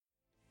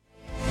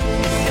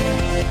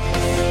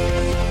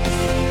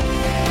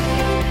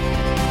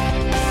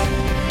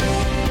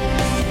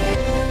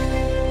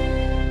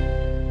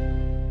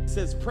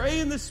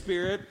the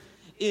Spirit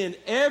in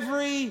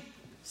every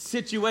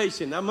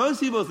situation. Now, most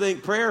people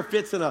think prayer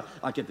fits in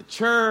like at the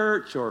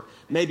church or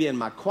maybe in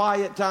my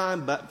quiet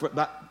time,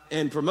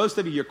 and for most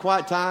of you, your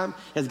quiet time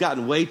has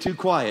gotten way too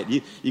quiet.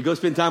 You go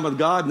spend time with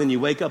God, and then you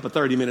wake up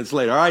 30 minutes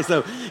later. All right,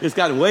 so it's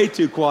gotten way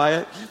too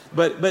quiet.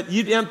 But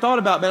you haven't thought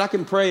about, man, I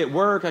can pray at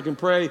work. I can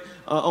pray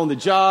on the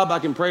job. I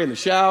can pray in the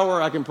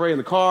shower. I can pray in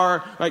the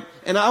car. Right?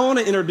 And I want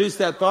to introduce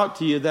that thought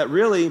to you that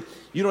really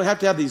you don't have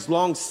to have these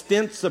long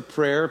stints of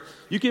prayer.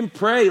 You can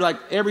pray like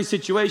every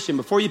situation.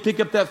 Before you pick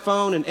up that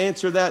phone and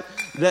answer that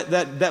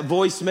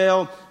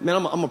voicemail, man,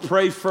 I'm going to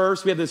pray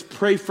first. We have this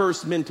pray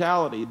first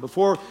mentality.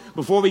 Before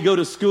we go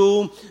to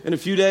school in a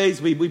few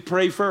days, we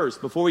pray first.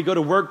 Before we go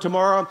to work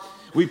tomorrow,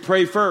 we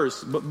pray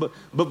first. But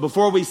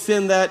before we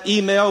send that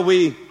email,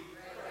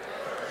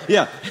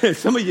 yeah,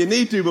 some of you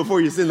need to before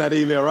you send that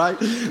email, right?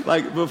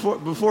 Like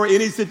before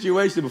any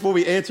situation, before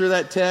we answer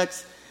that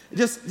text.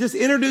 Just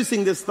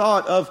introducing this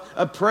thought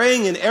of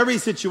praying in every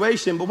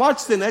situation. But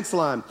watch the next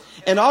line.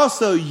 And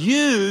also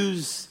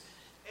use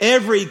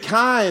every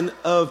kind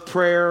of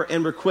prayer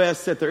and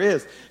request that there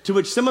is. To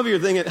which some of you are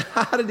thinking,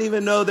 I didn't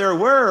even know there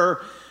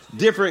were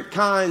different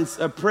kinds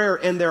of prayer,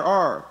 and there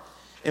are.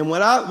 And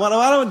what I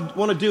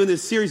want to do in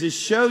this series is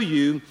show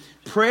you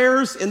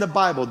prayers in the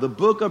Bible, the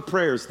book of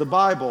prayers, the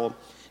Bible,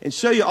 and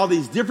show you all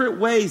these different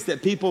ways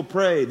that people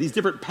pray, these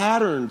different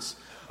patterns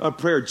of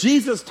prayer.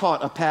 Jesus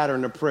taught a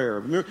pattern of prayer.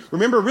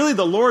 Remember, really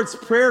the Lord's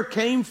Prayer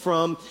came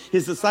from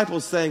his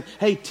disciples saying,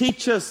 hey,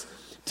 teach us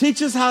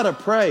how to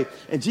pray.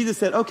 And Jesus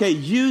said, okay,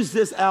 use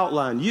this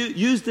outline.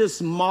 Use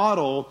this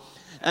model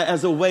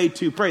as a way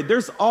to pray.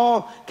 There's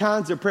all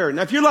kinds of prayer.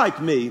 Now, if you're like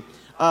me,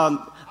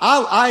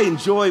 I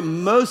enjoy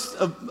most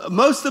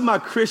of my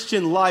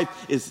Christian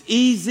life is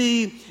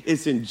easy.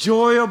 It's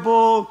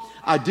enjoyable.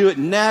 I do it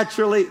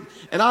naturally.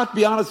 And I'll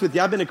be honest with you,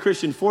 I've been a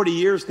Christian 40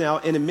 years now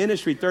and in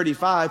ministry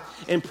 35,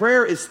 and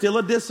prayer is still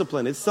a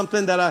discipline. It's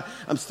something that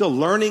I'm still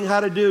learning how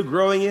to do,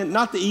 growing in.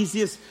 Not the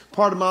easiest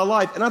part of my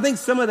life. And I think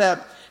some of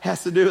that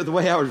has to do with the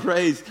way I was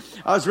raised.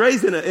 I was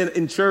raised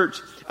in church,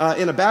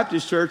 in a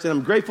Baptist church, and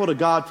I'm grateful to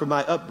God for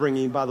my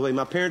upbringing, by the way.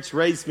 My parents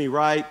raised me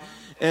right.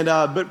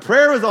 But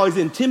prayer was always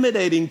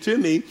intimidating to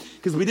me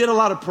because we did a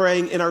lot of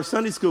praying in our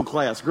Sunday school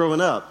class growing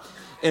up.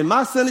 And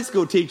my Sunday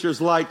school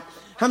teachers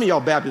how many of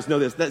y'all Baptists know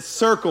this? That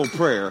circle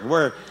prayer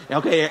where,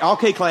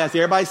 okay, class,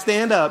 everybody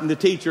stand up, and the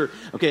teacher,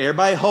 okay,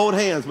 everybody hold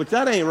hands, which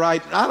that ain't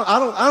right. I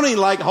don't even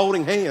like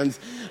holding hands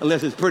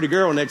unless it's a pretty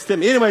girl next to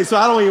me. Anyway, so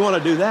I don't even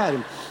want to do that.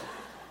 And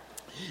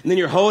then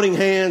you're holding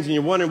hands and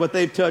you're wondering what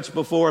they've touched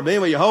before. But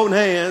anyway, you're holding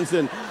hands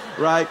and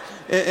right.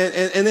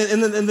 And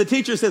then the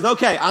teacher says,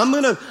 okay, I'm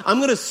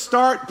gonna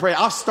start prayer.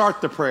 I'll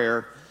start the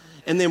prayer.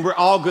 And then we're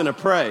all going to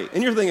pray.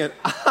 And you're thinking,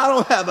 I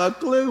don't have a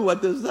clue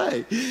what to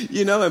say.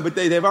 But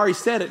they've already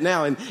said it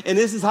now. And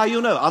this is how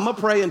you'll know. I'm going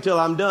to pray until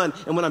I'm done.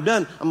 And when I'm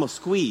done, I'm going to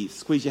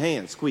squeeze your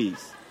hand,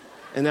 squeeze.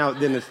 And now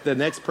then it's the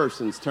next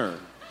person's turn.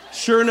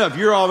 Sure enough,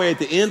 you're already at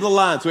the end of the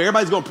line. So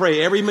everybody's going to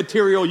pray every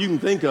material you can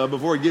think of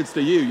before it gets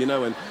to you,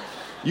 And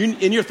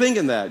you're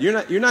thinking that. You're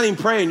not even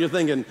praying. You're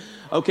thinking,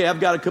 okay, I've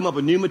got to come up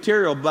with new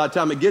material by the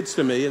time it gets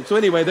to me. And so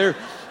anyway, they're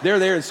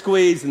there and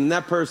squeeze, and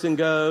that person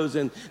goes,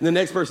 and the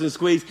next person is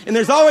squeezed. And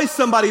there's always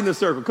somebody in the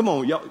circle. Come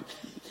on, y'all.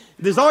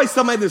 There's always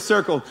somebody in the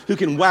circle who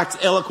can wax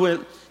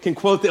eloquent, can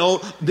quote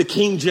the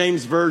King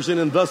James Version,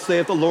 and thus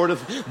saith the Lord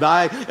of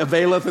thy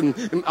availeth,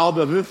 and all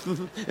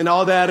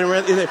that.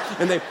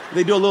 And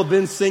they do a little,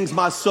 then sings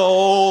my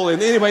soul.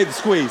 And anyway, the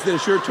squeeze. Then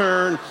it's your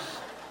turn.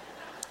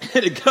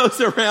 And it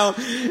goes around,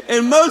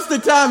 and most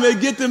of the time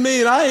it get to me,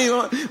 and I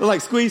ain't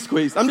like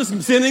squeeze. I'm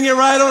just sending it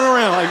right on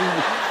around.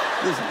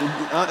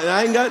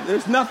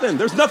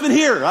 There's nothing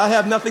here. I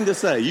have nothing to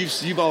say.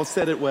 You've all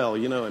said it well,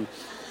 and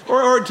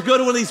or to go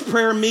to one of these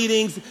prayer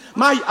meetings.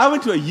 I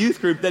went to a youth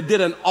group that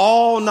did an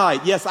all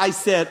night. Yes, I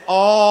said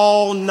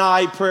all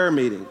night prayer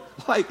meeting.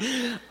 Like,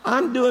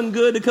 I'm doing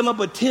good to come up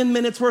with 10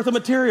 minutes worth of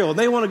material, and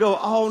they want to go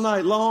all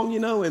night long,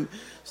 and.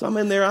 So I'm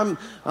in there, I'm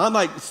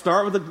like,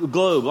 start with the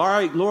globe. All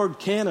right, Lord,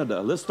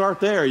 Canada, let's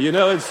start there,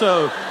 And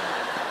so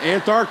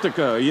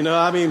Antarctica,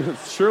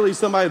 surely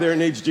somebody there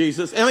needs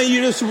Jesus.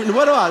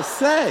 What do I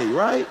say,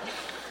 right?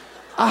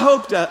 I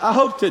hope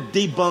to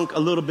debunk a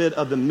little bit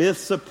of the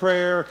myths of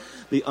prayer,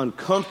 the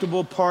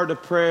uncomfortable part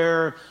of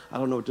prayer. I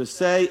don't know what to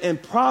say.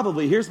 And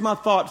probably, here's my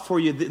thought for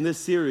you in this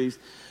series.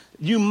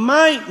 You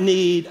might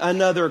need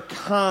another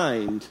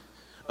kind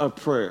of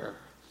prayer.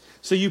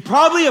 So you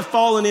probably have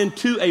fallen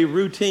into a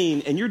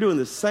routine, and you're doing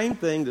the same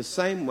thing, the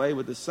same way,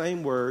 with the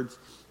same words,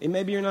 and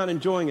maybe you're not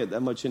enjoying it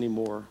that much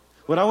anymore.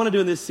 What I want to do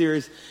in this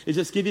series is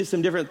just give you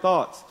some different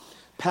thoughts,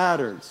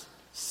 patterns,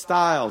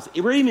 styles.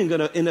 We're even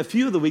going to, in a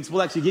few of the weeks,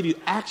 we'll actually give you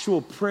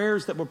actual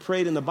prayers that were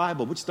prayed in the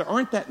Bible, which there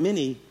aren't that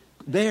many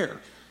there,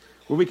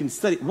 where we can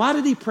study. Why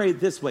did he pray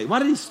this way? Why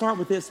did he start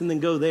with this and then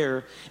go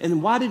there?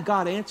 And why did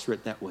God answer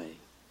it that way?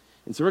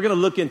 And so we're going to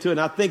look into it, and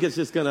I think it's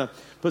just going to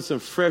put some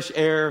fresh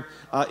air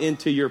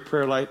into your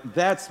prayer life.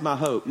 That's my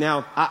hope.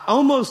 Now, I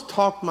almost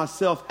talked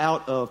myself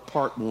out of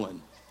part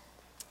one,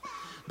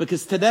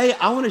 because today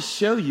I want to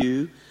show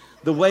you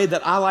the way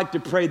that I like to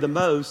pray the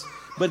most,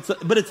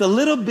 but it's a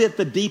little bit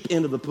the deep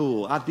end of the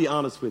pool, I'll be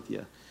honest with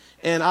you.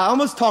 And I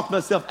almost talked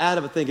myself out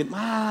of it thinking,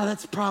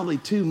 that's probably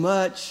too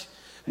much.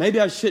 Maybe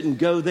I shouldn't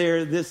go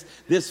there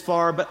this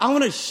far. But I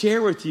want to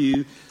share with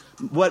you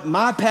what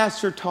my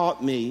pastor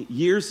taught me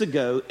years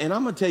ago. And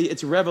I'm going to tell you,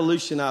 it's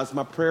revolutionized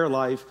my prayer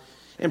life.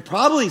 And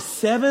probably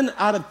 7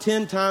 out of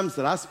 10 times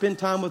that I spend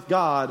time with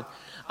God,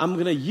 I'm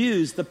going to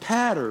use the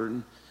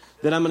pattern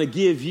that I'm going to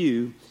give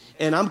you.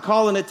 And I'm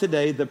calling it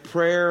today the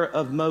prayer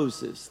of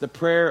Moses. The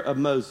prayer of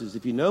Moses.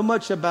 If you know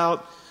much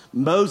about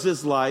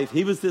Moses' life,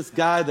 he was this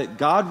guy that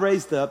God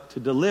raised up to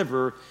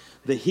deliver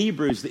the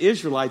Hebrews, the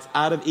Israelites,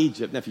 out of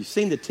Egypt. Now, if you've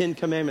seen the 10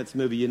 Commandments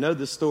movie, you know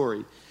the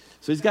story.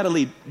 So he's got to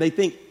lead, they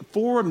think,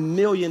 4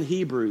 million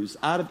Hebrews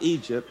out of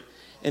Egypt,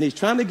 and he's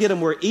trying to get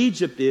them where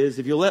Egypt is.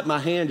 If you'll let my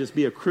hand just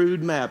be a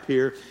crude map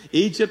here,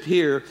 Egypt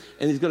here,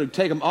 and he's going to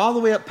take them all the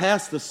way up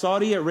past the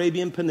Saudi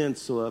Arabian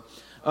Peninsula,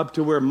 up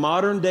to where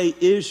modern-day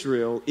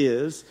Israel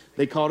is.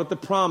 They called it the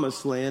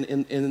Promised Land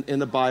in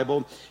the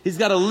Bible. He's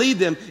got to lead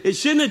them. It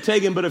shouldn't have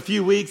taken but a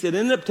few weeks. It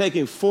ended up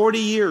taking 40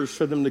 years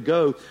for them to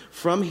go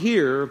from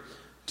here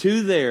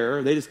to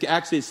there. They just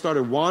actually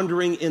started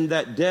wandering in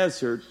that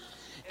desert.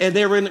 And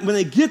when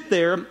they get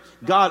there,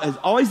 God has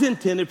always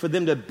intended for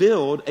them to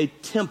build a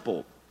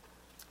temple,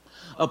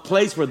 a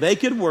place where they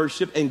could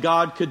worship and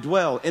God could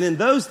dwell. And in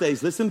those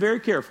days, listen very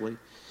carefully,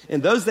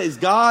 in those days,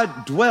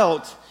 God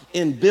dwelt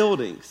in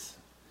buildings.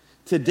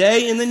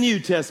 Today in the New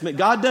Testament,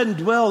 God doesn't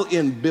dwell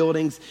in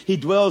buildings. He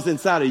dwells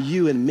inside of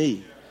you and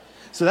me.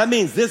 So that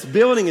means this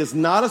building is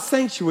not a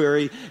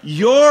sanctuary.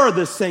 You're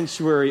the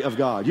sanctuary of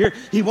God.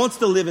 He wants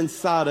to live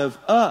inside of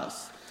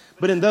us.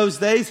 But in those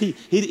days,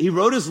 he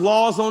wrote his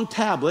laws on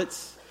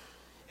tablets,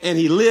 and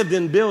he lived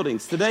in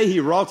buildings. Today, he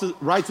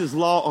writes his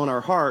law on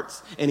our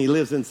hearts, and he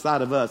lives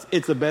inside of us.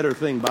 It's a better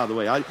thing, by the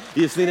way.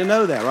 You just need to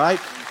know that, right?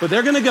 But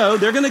they're going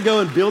to go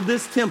and build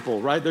this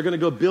temple, right? They're going to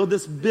go build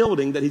this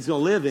building that he's going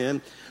to live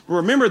in.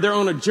 Remember, they're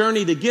on a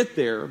journey to get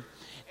there.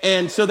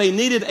 And so they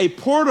needed a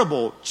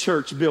portable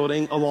church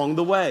building along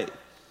the way,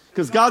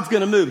 because God's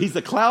going to move. He's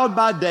a cloud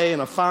by day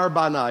and a fire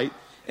by night,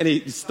 and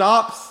he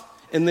stops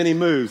and then he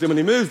moves. And when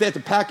he moves, they have to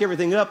pack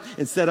everything up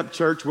and set up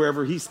church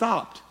wherever he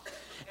stopped.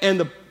 And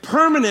the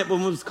permanent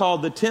one was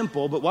called the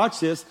temple, but watch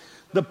this.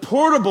 The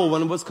portable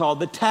one was called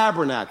the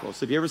tabernacle.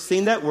 So if you ever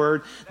seen that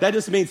word, that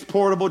just means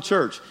portable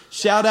church.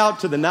 Shout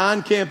out to the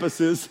 9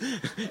 campuses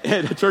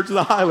at Church of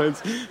the Highlands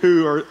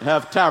who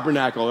have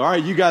tabernacle. All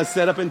right, you guys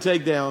set up and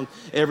take down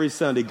every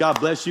Sunday. God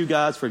bless you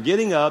guys for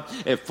getting up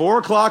at 4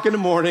 o'clock in the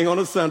morning on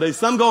a Sunday.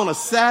 Some go on a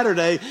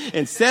Saturday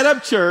and set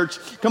up church.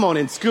 Come on,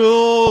 in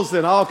schools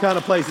and all kind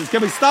of places.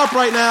 Can we stop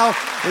right now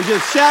and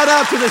just shout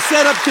out to the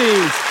setup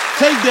teams,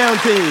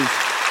 takedown teams,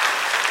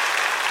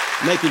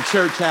 making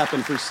church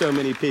happen for so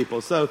many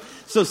people. So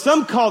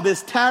some call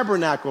this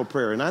tabernacle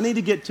prayer, and I need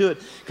to get to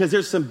it because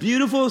there's some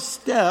beautiful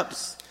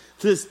steps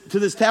to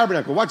this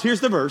tabernacle. Watch,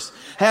 here's the verse.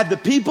 Have the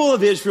people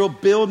of Israel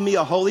build me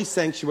a holy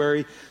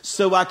sanctuary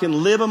so I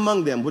can live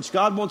among them, which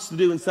God wants to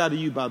do inside of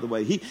you, by the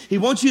way. He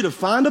wants you to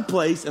find a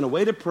place and a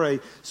way to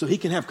pray so he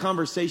can have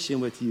conversation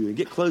with you and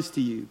get close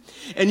to you.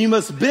 And you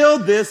must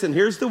build this, and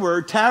here's the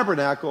word,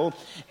 tabernacle,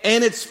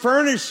 and its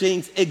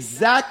furnishings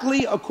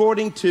exactly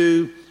according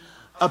to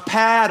a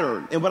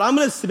pattern. And what I'm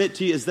going to submit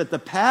to you is that the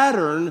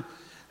pattern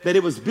that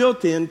it was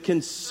built in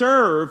can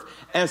serve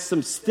as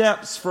some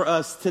steps for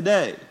us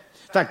today.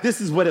 In fact,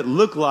 this is what it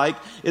looked like.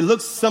 It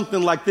looks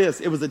something like this.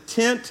 It was a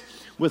tent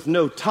with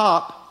no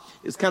top.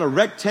 It's kind of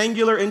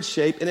rectangular in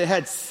shape, and it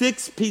had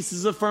 6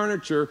 pieces of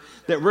furniture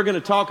that we're going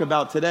to talk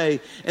about today.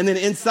 And then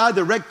inside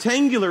the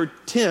rectangular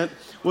tent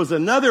was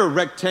another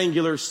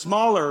rectangular,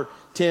 smaller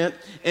tent,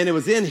 and it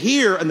was in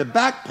here, in the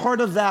back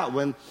part of that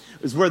one,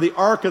 is where the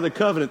Ark of the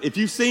Covenant. If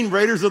you've seen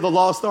Raiders of the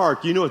Lost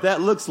Ark, you know what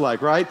that looks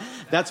like, right?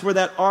 That's where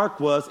that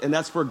Ark was, and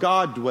that's where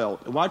God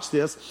dwelt. Watch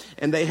this.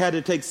 And they had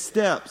to take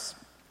steps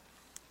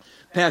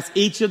past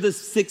each of the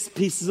 6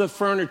 pieces of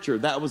furniture.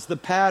 That was the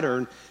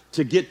pattern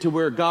to get to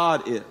where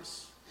God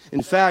is.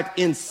 In fact,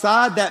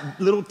 inside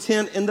that little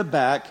tent in the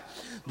back,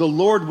 the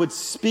Lord would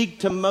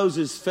speak to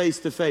Moses face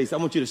to face. I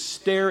want you to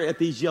stare at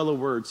these yellow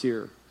words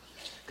here,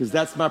 because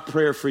that's my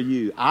prayer for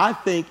you. I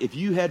think if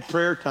you had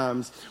prayer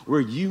times where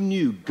you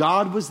knew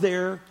God was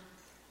there,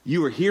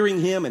 you were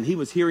hearing him and he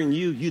was hearing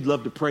you, you'd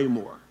love to pray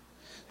more.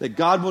 That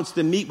God wants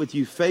to meet with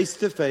you face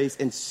to face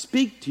and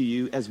speak to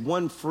you as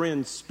one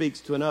friend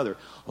speaks to another.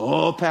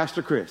 Oh,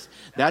 Pastor Chris,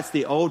 that's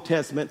the Old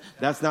Testament.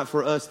 That's not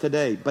for us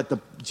today. But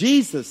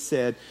Jesus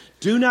said,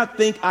 do not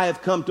think I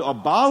have come to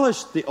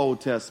abolish the Old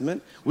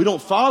Testament. We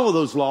don't follow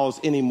those laws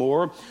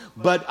anymore.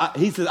 But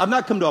he says, I've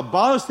not come to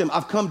abolish them.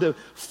 I've come to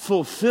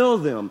fulfill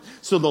them.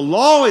 So the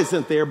law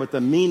isn't there, but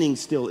the meaning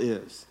still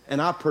is.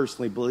 And I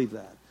personally believe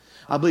that.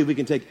 I believe we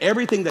can take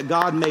everything that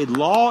God made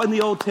law in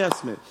the Old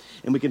Testament,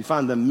 and we can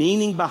find the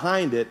meaning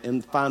behind it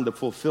and find the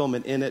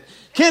fulfillment in it.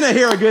 Can I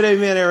hear a good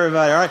amen,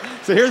 everybody? All right.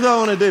 So here's what I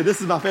want to do.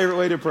 This is my favorite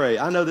way to pray.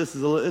 I know this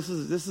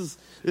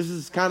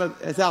is kind of,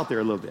 it's out there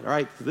a little bit. All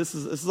right. So this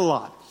is a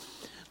lot.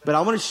 But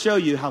I want to show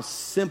you how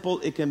simple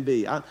it can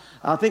be.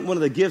 I think one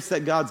of the gifts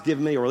that God's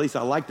given me, or at least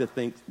I like to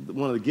think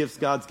one of the gifts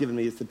God's given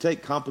me, is to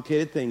take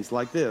complicated things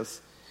like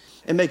this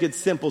and make it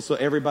simple so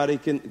everybody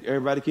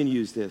can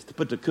use this. To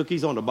put the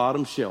cookies on the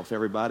bottom shelf,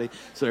 everybody,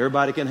 so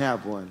everybody can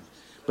have one.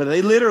 But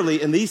they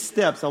literally, in these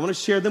steps, I want to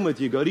share them with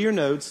you. Go to your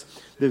notes.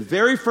 The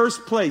very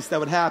first place that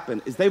would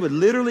happen is they would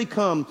literally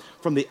come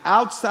from the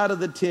outside of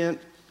the tent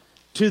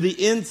to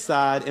the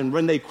inside. And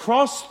when they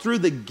crossed through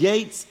the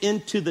gates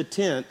into the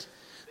tent,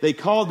 they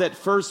called that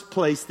first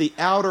place the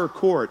outer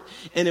court.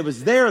 And it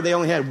was there, they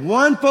only had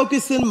one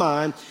focus in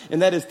mind,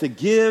 and that is to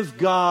give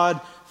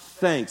God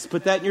thanks.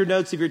 Put that in your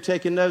notes if you're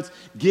taking notes.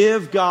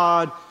 Give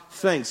God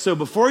thanks. So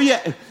before you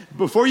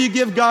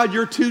give God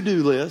your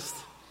to-do list,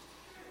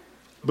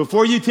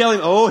 before you tell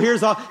him, oh,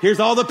 here's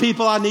all the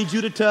people I need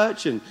you to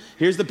touch, and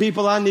here's the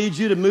people I need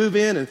you to move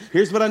in, and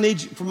here's what I need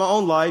for my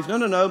own life.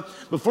 No.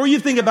 Before you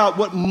think about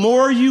what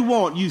more you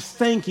want, you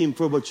thank him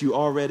for what you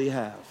already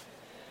have.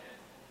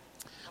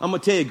 I'm going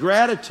to tell you,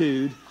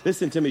 gratitude,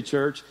 listen to me,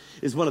 church,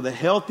 is one of the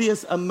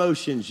healthiest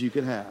emotions you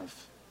can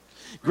have.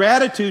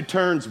 Gratitude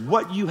turns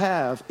what you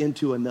have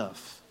into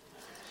enough.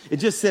 It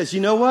just says, you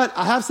know what?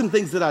 I have some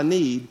things that I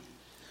need,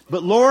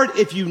 but Lord,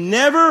 if you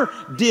never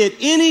did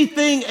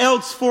anything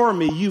else for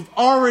me, you've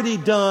already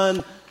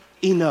done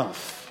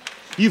enough.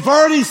 You've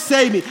already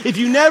saved me. If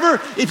you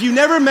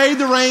never made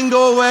the rain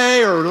go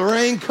away, or the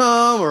rain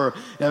come, or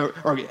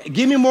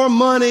give me more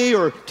money,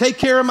 or take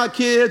care of my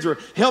kids, or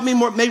help me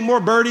make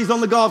more birdies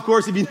on the golf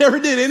course, if you never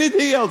did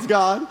anything else,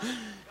 God,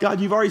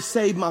 you've already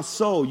saved my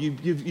soul.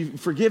 You've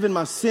forgiven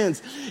my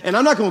sins. And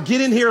I'm not going to get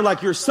in here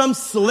like you're some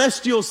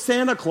celestial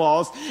Santa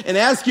Claus and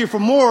ask you for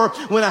more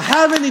when I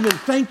haven't even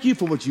thanked you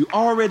for what you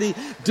already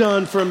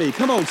done for me.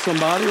 Come on,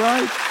 somebody,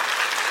 right?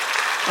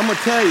 I'm going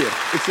to tell you,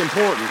 it's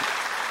important.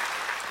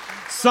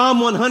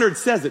 Psalm 100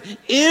 says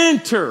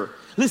it.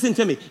 Listen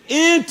to me,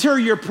 enter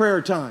your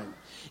prayer time.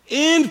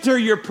 Enter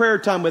your prayer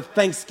time with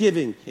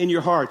thanksgiving in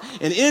your heart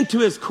and into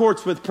his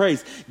courts with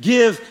praise.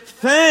 Give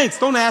thanks.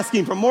 Don't ask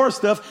him for more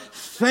stuff.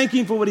 Thank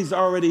him for what he's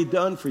already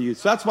done for you.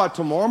 So that's why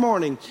tomorrow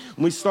morning,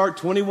 when we start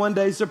 21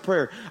 days of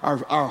prayer,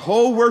 our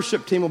whole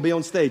worship team will be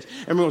on stage.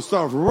 And we're going to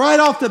start right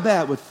off the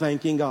bat with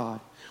thanking God.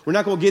 We're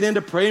not going to get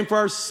into praying for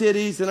our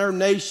cities and our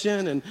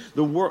nation and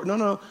the world.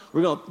 No.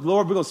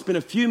 Lord, we're going to spend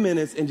a few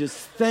minutes and just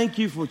thank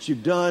you for what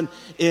you've done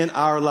in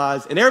our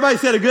lives. And everybody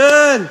said it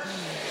good?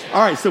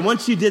 All right, so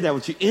once you did that,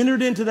 once you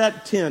entered into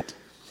that tent,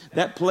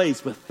 that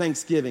place with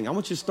thanksgiving, I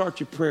want you to start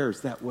your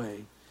prayers that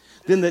way.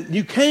 Then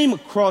you came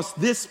across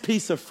this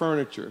piece of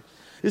furniture.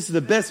 This is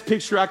the best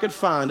picture I could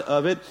find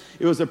of it.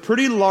 It was a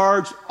pretty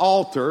large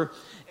altar,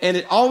 and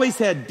it always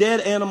had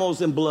dead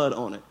animals and blood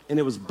on it. And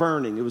it was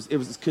burning. It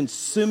was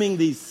consuming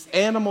these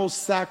animal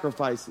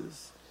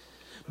sacrifices.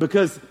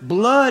 Because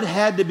blood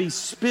had to be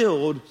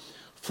spilled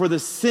for the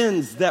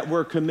sins that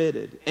were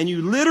committed. And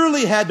you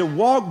literally had to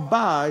walk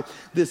by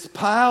this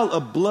pile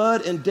of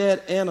blood and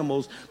dead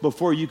animals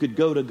before you could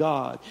go to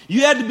God.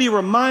 You had to be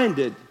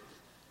reminded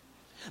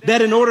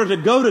that in order to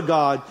go to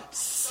God,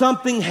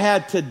 something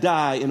had to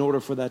die in order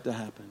for that to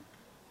happen.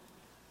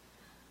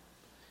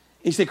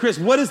 You say, Chris,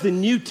 what is the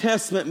New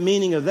Testament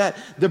meaning of that?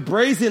 The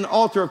brazen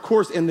altar, of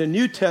course, in the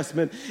New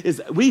Testament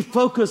is we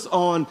focus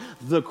on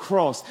the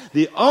cross.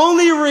 The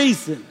only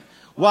reason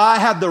why I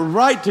have the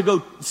right to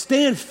go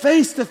stand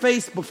face to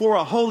face before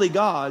a holy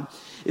God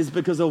is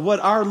because of what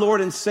our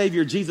Lord and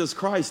Savior Jesus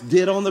Christ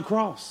did on the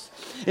cross.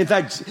 In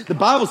fact, the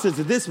Bible says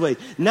it this way: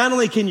 not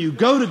only can you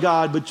go to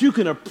God, but you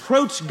can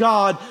approach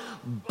God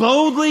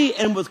boldly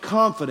and with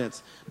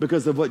confidence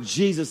because of what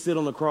Jesus did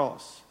on the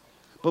cross.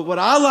 But what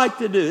I like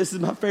to do, this is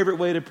my favorite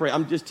way to pray.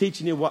 I'm just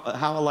teaching you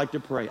how I like to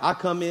pray. I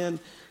come in,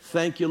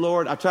 thank you,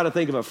 Lord. I try to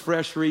think of a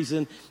fresh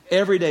reason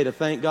every day to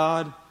thank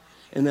God.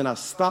 And then I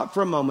stop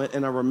for a moment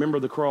and I remember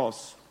the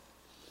cross.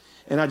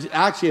 And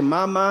actually, in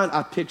my mind,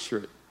 I picture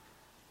it.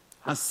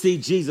 I see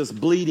Jesus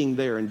bleeding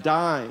there and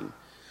dying.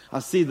 I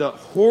see the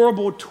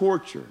horrible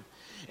torture.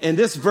 And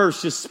this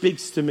verse just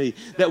speaks to me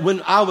that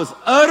when I was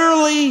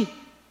utterly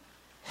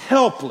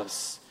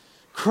helpless,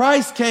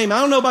 Christ came. I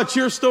don't know about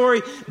your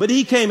story, but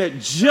he came at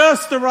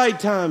just the right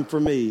time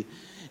for me.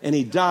 And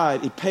he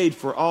died. He paid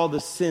for all the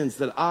sins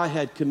that I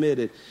had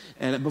committed.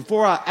 And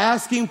before I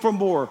ask him for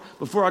more,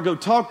 before I go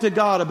talk to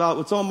God about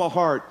what's on my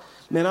heart,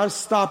 man, I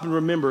stop and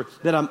remember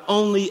that I'm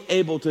only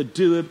able to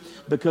do it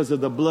because of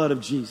the blood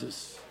of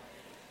Jesus.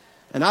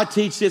 And I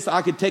teach this.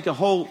 I could take a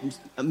whole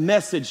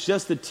message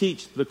just to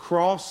teach the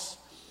cross.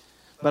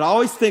 But I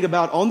always think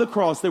about on the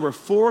cross, there were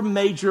 4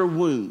 major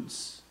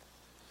wounds.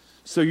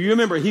 So you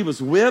remember, he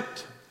was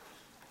whipped.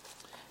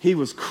 He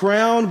was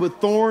crowned with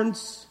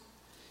thorns.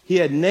 He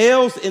had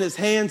nails in his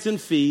hands and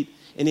feet.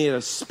 And he had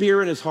a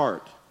spear in his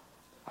heart.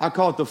 I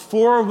call it the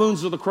 4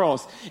 wounds of the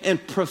cross.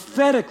 And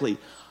prophetically,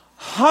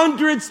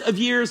 hundreds of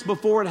years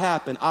before it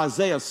happened,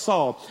 Isaiah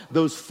saw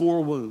those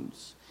 4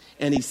 wounds.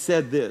 And he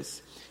said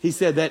this. He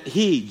said that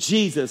he,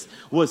 Jesus,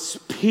 was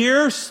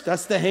pierced,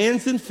 that's the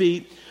hands and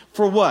feet,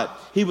 for what?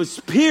 He was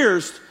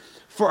pierced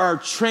for our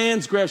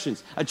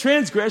transgressions. A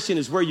transgression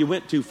is where you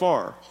went too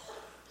far.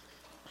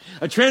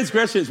 A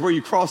transgression is where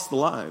you cross the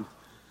line.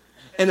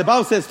 And the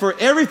Bible says for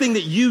everything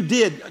that you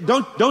did,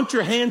 don't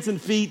your hands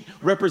and feet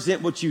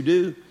represent what you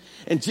do?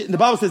 And the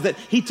Bible says that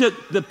he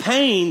took the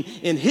pain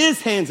in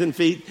his hands and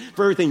feet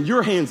for everything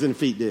your hands and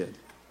feet did.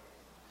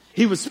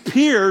 He was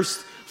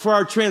pierced for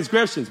our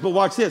transgressions. But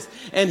watch this.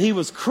 And he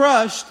was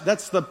crushed,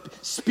 that's the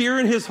spear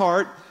in his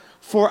heart,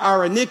 for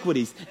our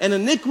iniquities. And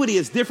iniquity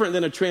is different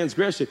than a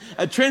transgression.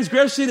 A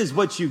transgression is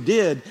what you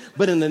did,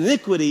 but an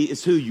iniquity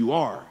is who you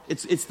are.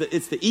 It's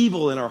the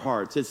evil in our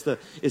hearts. It's the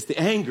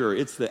anger.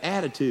 It's the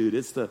attitude.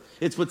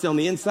 It's what's on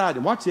the inside.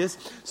 And watch this.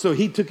 So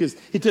he took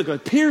a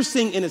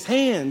piercing in his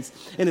hands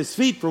and his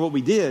feet for what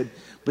we did,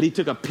 but he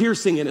took a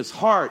piercing in his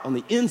heart on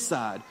the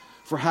inside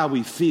for how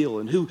we feel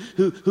and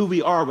who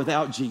we are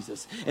without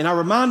Jesus. And I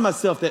remind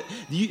myself that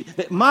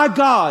my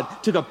God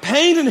took a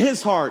pain in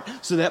his heart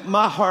so that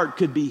my heart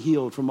could be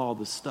healed from all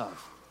this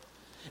stuff.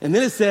 And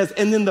then it says,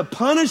 and then the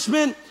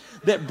punishment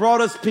that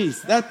brought us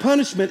peace, that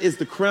punishment is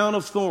the crown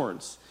of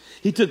thorns.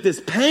 He took this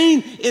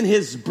pain in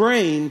his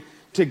brain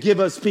to give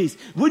us peace.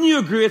 Wouldn't you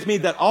agree with me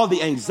that all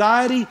the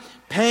anxiety,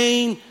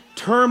 pain,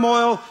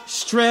 turmoil,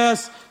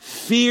 stress,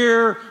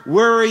 fear,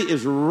 worry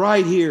is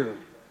right here?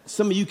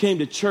 Some of you came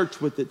to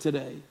church with it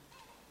today.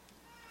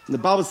 And the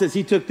Bible says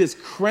he took this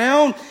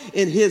crown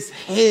in his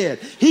head.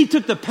 He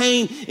took the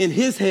pain in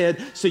his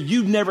head so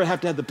you never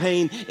have to have the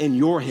pain in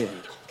your head.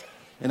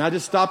 And I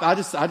just stop. I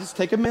just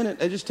take a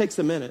minute. It just takes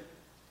a minute.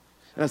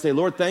 And I say,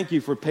 Lord, thank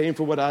you for paying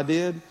for what I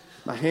did.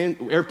 My hand,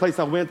 every place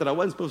I went that I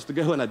wasn't supposed to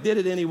go, and I did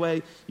it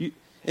anyway.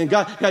 And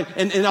God,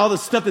 and all the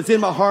stuff that's in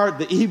my heart,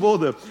 the evil,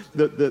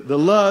 the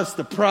lust,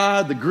 the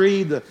pride, the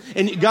greed,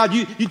 and God,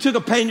 you took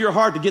a pain in your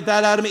heart to get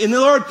that out of me. And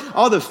then Lord,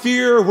 all the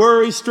fear,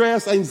 worry,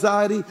 stress,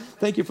 anxiety,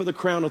 thank you for the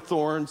crown of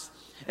thorns.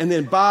 And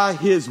then by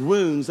his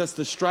wounds, that's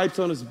the stripes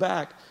on his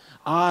back,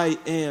 I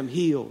am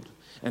healed.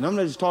 And I'm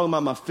not just talking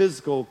about my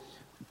physical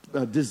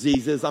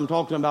diseases. I'm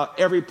talking about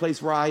every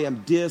place where I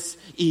am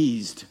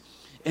diseased.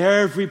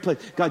 Every place.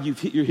 God,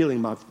 you're healing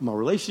my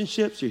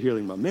relationships. You're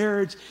healing my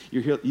marriage.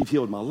 You've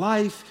healed my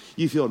life.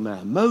 You've healed my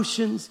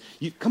emotions.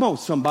 Come on,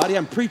 somebody.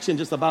 I'm preaching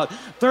just about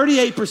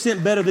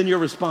 38% better than your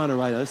responder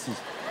right now.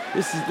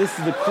 This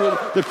is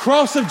the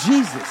cross of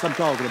Jesus I'm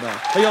talking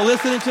about. Are y'all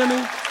listening to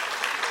me?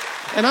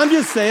 And I'm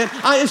just saying,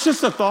 it's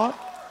just a thought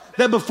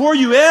that before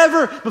you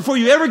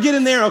ever get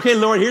in there, okay,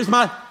 Lord, here's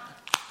my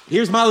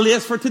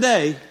list for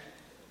today.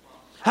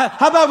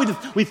 How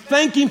about we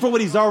thank him for what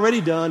he's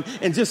already done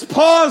and just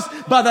pause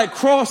by that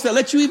cross that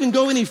lets you even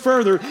go any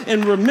further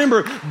and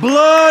remember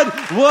blood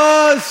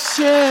was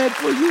shed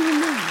for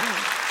you.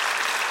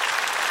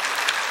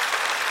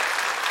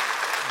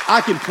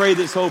 I can pray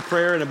this whole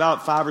prayer in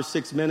about 5 or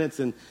 6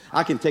 minutes, and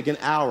I can take an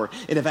hour.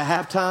 And if I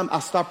have time,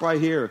 I'll stop right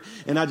here.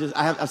 And I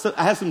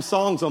have some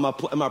songs on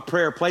my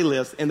prayer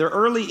playlist, and they're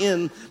early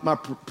in my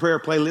prayer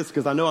playlist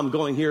because I know I'm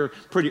going here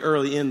pretty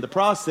early in the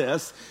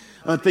process.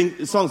 I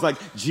think songs like,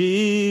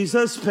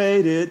 Jesus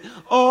paid it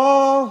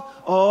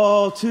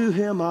all to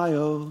him I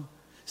owe.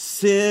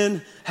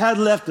 Sin had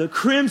left a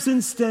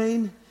crimson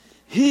stain.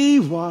 He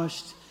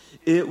washed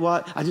it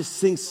white. I just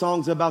sing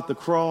songs about the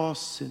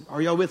cross. And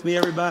are y'all with me,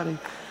 everybody?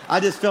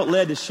 I just felt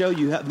led to show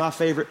you my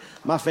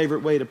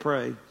favorite way to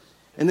pray.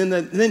 And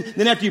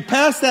then after you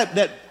pass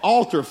that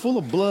altar full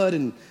of blood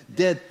and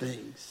dead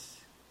things,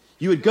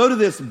 you would go to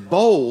this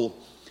bowl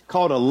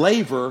called a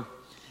laver.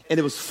 And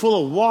it was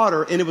full of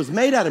water, and it was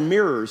made out of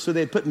mirrors. So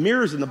they'd put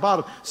mirrors in the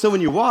bottom. So when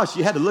you wash,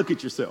 you had to look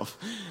at yourself.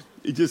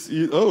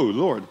 Oh,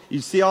 Lord.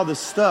 You see all this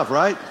stuff,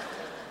 right?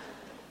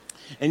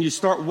 And you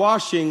start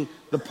washing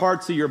the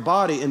parts of your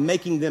body and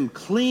making them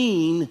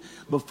clean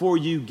before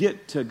you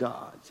get to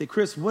God. Say,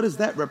 Chris, what does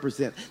that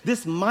represent?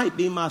 This might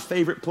be my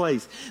favorite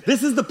place.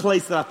 This is the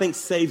place that I think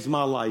saves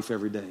my life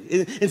every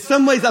day. In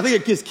some ways, I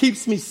think it just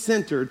keeps me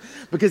centered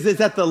because it's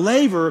at the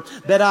laver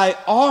that I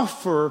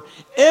offer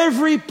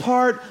every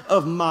part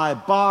of my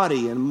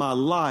body and my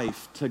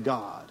life to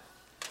God.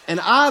 And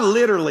I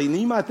literally, and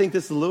you might think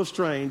this is a little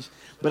strange,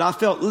 but I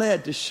felt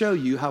led to show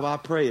you how I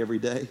pray every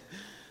day.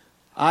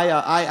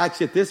 I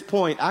actually, at this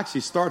point,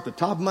 start at the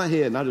top of my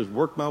head and I just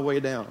work my way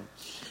down.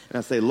 And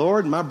I say,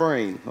 Lord, my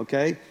brain,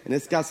 okay? And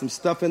it's got some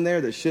stuff in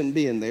there that shouldn't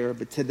be in there.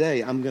 But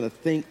today, I'm going to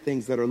think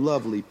things that are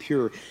lovely,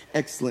 pure,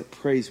 excellent,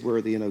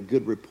 praiseworthy, and a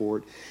good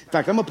report. In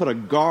fact, I'm going to put a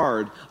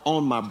guard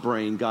on my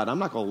brain, God. I'm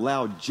not going to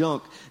allow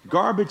junk,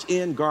 garbage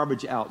in,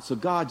 garbage out. So,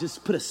 God,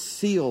 just put a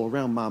seal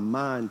around my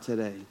mind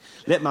today.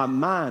 Let my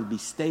mind be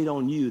stayed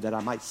on you that I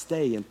might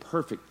stay in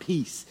perfect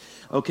peace.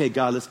 Okay,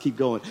 God, let's keep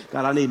going.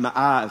 God, I need my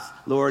eyes.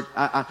 Lord,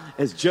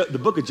 as the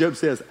book of Job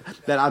says,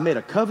 that I made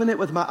a covenant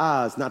with my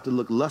eyes not to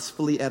look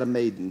lustfully at a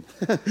maiden.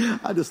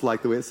 I just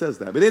like the way it says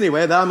that. But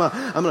anyway, I'm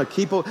going to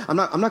keep, I'm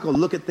not going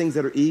to look at things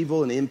that are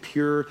evil and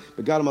impure.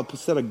 But God, I'm going to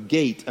set a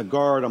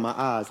guard on my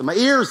eyes. And my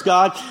ears,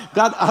 God,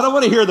 I don't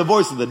want to hear the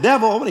voice of the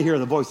devil. I want to hear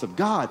the voice of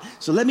God.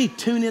 So let me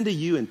tune into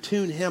you and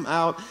tune him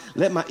out.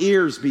 Let my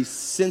ears be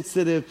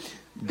sensitive.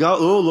 God,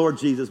 oh, Lord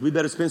Jesus, we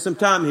better spend some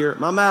time here.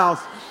 My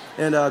mouth.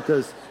 And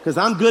because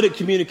I'm good at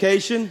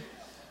communication,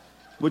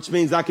 which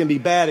means I can be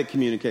bad at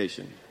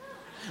communication.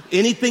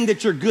 Anything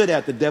that you're good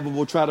at, the devil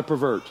will try to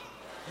pervert.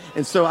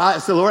 And so I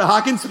said, Lord,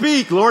 I can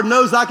speak. Lord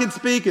knows I can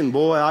speak, and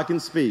boy, I can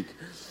speak.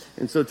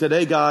 And so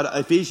today, God,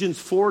 Ephesians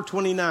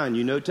 4:29,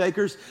 you note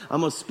takers,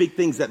 I'm going to speak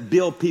things that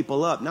build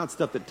people up, not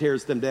stuff that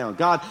tears them down.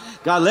 God,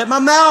 let my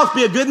mouth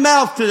be a good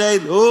mouth today.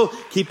 Oh,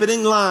 keep it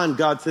in line.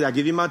 God said, I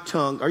give you my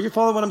tongue. Are you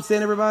following what I'm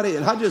saying, everybody?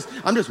 And I'm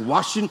just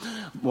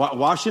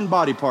washing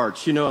body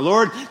parts. You know,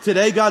 Lord,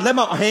 today, God, let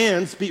my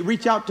hands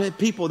reach out to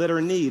people that are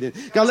in need.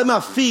 And God, let my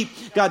feet,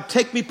 God,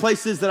 take me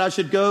places that I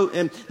should go,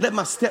 and let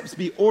my steps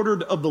be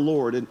ordered of the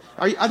Lord. And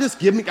I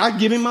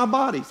give him my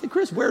body. Say,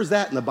 Chris, where's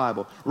that in the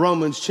Bible?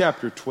 Romans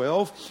chapter 12.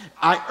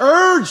 I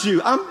urge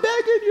you, I'm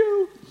begging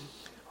you,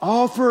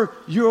 offer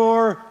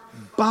your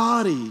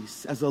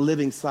bodies as a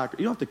living sacrifice.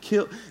 You don't have to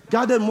kill.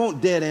 God doesn't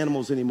want dead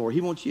animals anymore.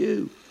 He wants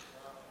you.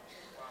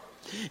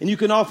 And you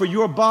can offer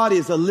your body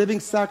as a living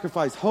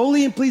sacrifice,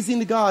 holy and pleasing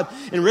to God.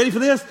 And ready for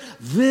this?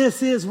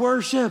 This is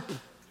worship.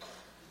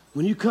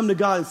 When you come to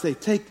God and say,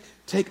 take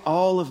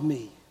all of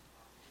me.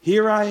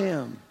 Here I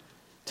am.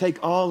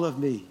 Take all of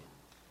me.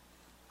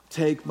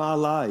 Take my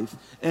life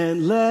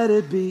and let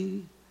it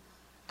be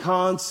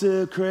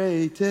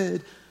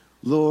consecrated,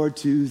 Lord,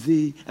 to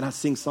thee. And I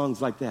sing songs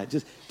like that.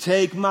 Just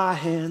take my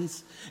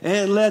hands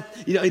and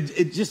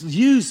it just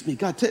use me.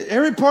 God,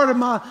 every part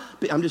of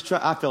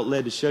I felt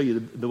led to show you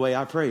the way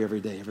I pray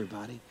every day,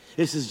 everybody.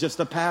 This is just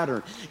a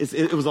pattern.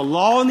 It was a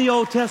law in the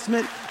Old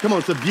Testament. Come on,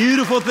 it's a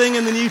beautiful thing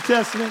in the New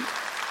Testament.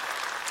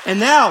 And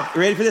now,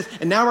 ready for this?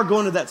 And now we're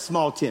going to that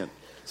small tent.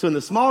 So in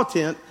the small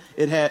tent,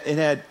 it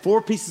had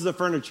 4 pieces of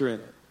furniture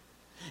in it.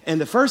 And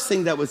the first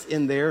thing that was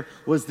in there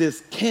was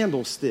this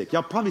candlestick.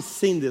 Y'all probably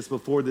seen this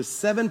before, this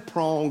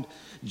 7-pronged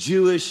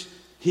Jewish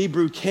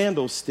Hebrew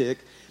candlestick.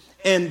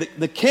 And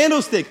the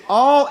candlestick,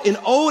 all in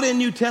Old and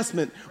New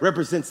Testament,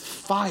 represents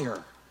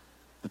fire,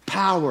 the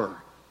power,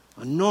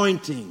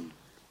 anointing,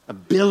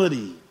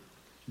 ability,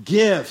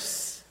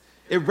 gifts.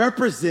 It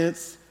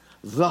represents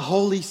the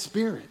Holy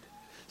Spirit.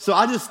 So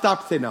I just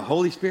stopped saying, now,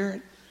 Holy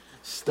Spirit,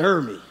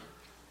 stir me.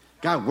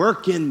 God,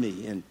 work in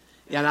me. And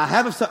I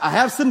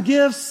have some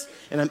gifts.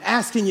 And I'm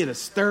asking you to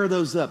stir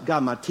those up.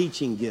 God, my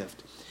teaching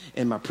gift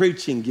and my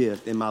preaching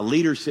gift and my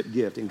leadership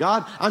gift. And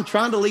God, I'm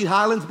trying to lead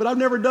Highlands, but I've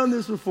never done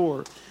this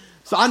before.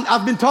 So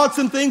I've been taught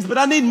some things, but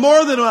I need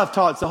more than what I've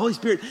taught. So Holy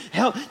Spirit,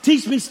 help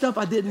teach me stuff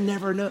I didn't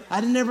never know.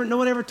 No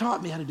one ever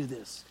taught me how to do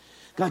this.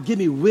 God, give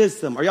me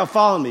wisdom. Are y'all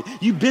following me?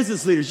 You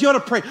business leaders, you ought to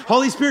pray.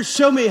 Holy Spirit,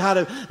 show me how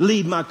to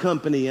lead my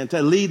company and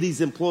to lead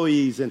these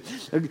employees. And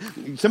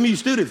some of you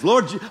students,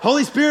 Lord,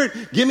 Holy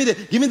Spirit, give me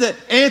the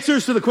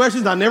answers to the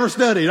questions I never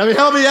studied. I mean,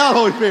 help me out,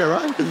 Holy Spirit,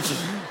 right?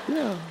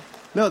 Yeah.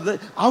 No,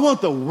 I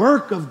want the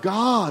work of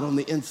God on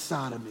the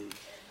inside of me.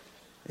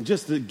 And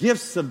just the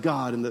gifts of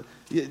God. And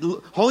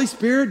the Holy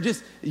Spirit,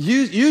 just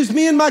use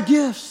me in my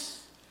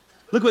gifts.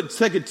 Look what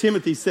 2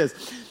 Timothy says.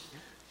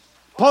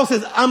 Paul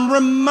says, I'm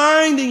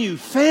reminding you,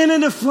 fan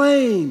into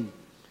flame,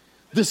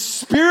 the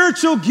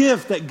spiritual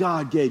gift that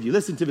God gave you.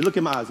 Listen to me. Look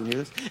in my eyes and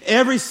hear this.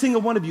 Every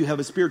single one of you have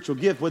a spiritual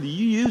gift, whether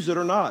you use it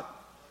or not.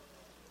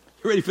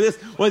 You ready for this?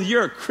 Whether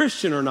you're a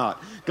Christian or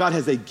not, God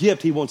has a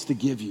gift he wants to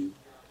give you.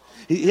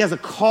 He has a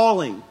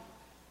calling.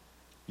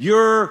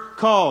 You're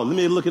called. Let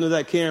me look into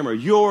that camera.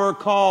 You're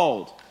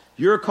called.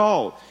 You're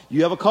called.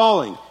 You have a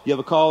calling. You have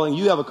a calling.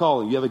 You have a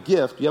calling. You have a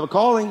gift. You have a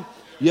calling.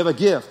 You have a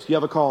gift. You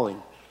have a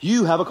calling.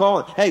 You have a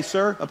calling. Hey,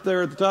 sir, up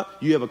there at the top,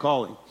 you have a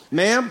calling.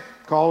 Ma'am,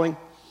 calling.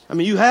 I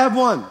mean, you have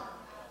one.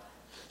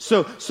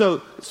 So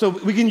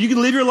you can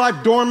live your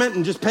life dormant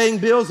and just paying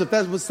bills if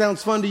that's what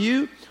sounds fun to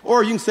you.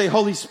 Or you can say,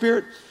 Holy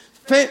Spirit,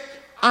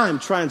 I'm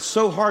trying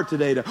so hard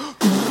today to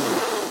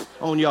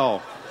on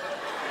y'all.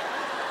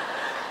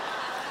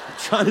 I'm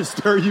trying to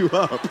stir you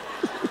up.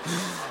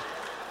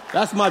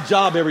 That's my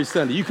job every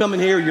Sunday. You come in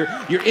here,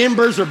 your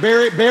embers are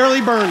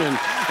barely burning.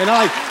 And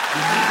I'm like,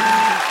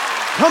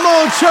 come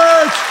on,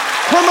 church.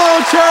 Come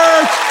on,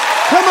 church.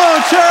 Come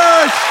on,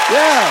 church.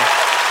 Yeah.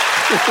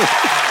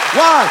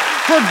 Why?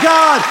 For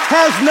God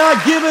has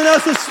not given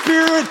us a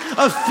spirit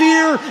of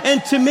fear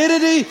and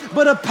timidity,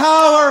 but a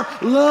power,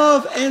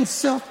 love, and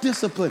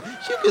self-discipline.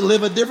 You can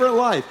live a different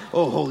life.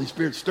 Oh, Holy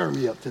Spirit, stir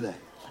me up today.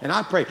 And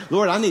I pray,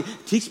 Lord,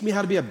 teach me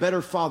how to be a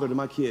better father to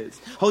my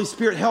kids. Holy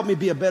Spirit, help me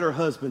be a better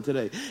husband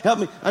today. Help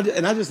me.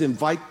 And I just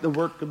invite the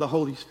work of the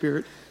Holy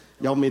Spirit.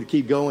 Y'all want me to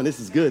keep going? This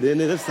is good,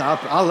 isn't it?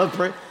 I love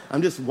prayer.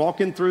 I'm just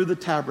walking through the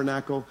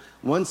tabernacle,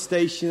 one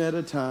station at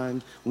a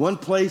time, one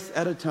place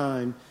at a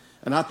time.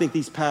 And I think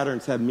these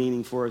patterns have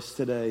meaning for us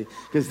today.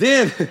 Because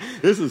then,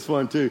 this is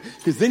fun too,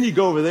 because then you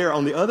go over there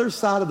on the other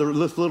side of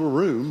this little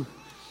room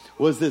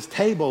was this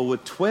table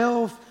with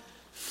 12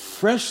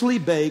 freshly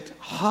baked,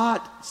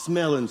 hot,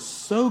 smelling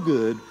so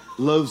good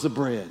loaves of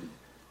bread.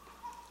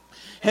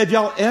 Have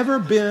y'all ever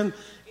been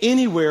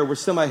anywhere where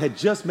somebody had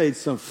just made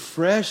some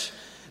fresh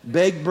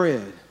baked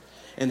bread?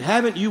 And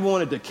haven't you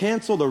wanted to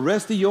cancel the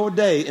rest of your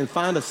day and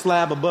find a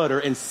slab of butter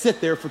and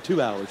sit there for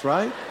 2 hours,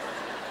 right?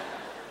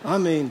 I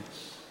mean,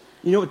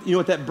 you know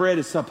what that bread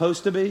is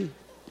supposed to be?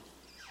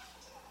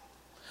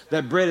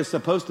 That bread is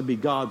supposed to be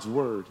God's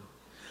word.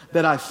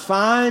 That I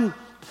find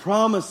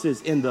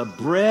promises in the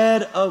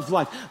bread of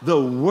life,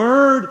 the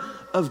word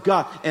of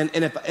God. And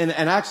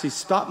I actually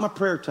stop my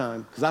prayer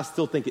time, because I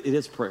still think it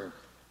is prayer.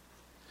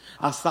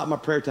 I stop my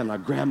prayer time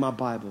and I grab my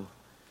Bible.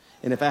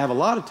 And if I have a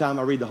lot of time,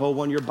 I read the whole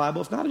 1 year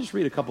Bible. If not, I just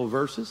read a couple of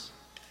verses.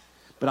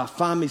 But I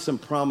find me some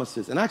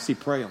promises and I actually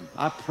pray them.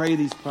 I pray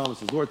these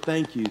promises. Lord,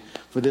 thank you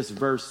for this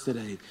verse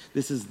today.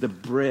 This is the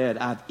bread.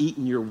 I've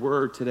eaten your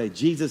word today.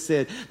 Jesus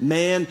said,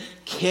 man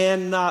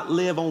cannot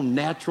live on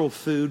natural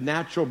food,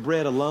 natural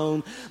bread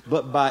alone,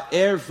 but by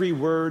every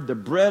word, the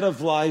bread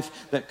of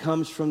life that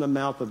comes from the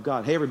mouth of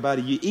God. Hey,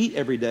 everybody, you eat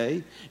every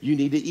day. You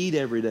need to eat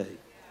every day.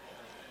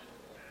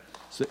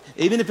 So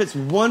even if it's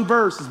one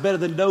verse, it's better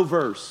than no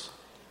verse.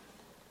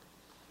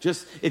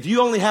 Just if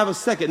you only have a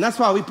second, and that's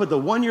why we put the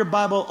 1 year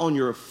Bible on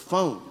your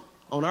phone,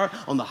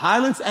 on the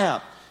Highlands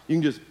app. You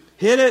can just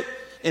hit it,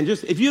 and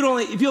just if you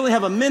only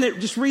have a minute,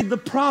 just read the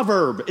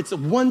proverb. It's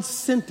one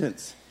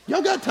sentence.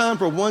 Y'all got time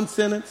for one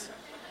sentence?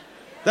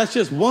 That's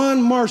just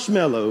one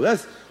marshmallow.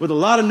 That's with a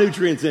lot of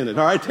nutrients in it.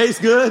 All right, tastes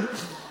good,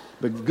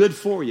 but good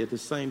for you at the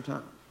same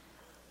time.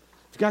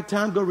 If you got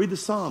time, go read the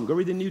Psalm. Go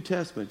read the New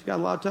Testament. If you got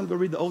a lot of time, go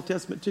read the Old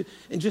Testament too,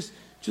 and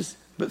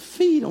but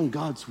feed on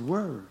God's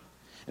word.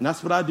 And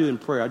that's what I do in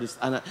prayer.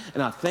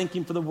 I thank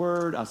him for the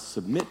word. I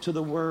submit to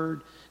the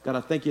word. God,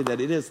 I thank you that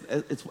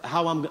it's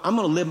how I'm going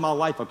to live my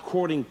life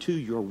according to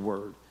your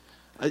word.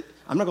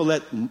 I'm not going to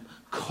let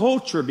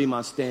culture be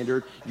my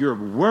standard. Your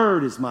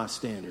word is my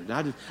standard.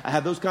 And I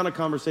have those kind of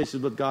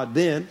conversations with God.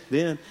 Then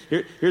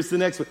here's the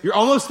next one. You're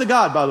almost to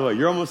God, by the way.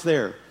 You're almost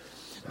there.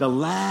 The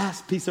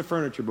last piece of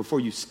furniture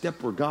before you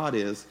step where God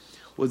is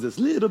was this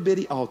little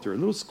bitty altar, a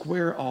little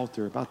square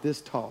altar about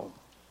this tall.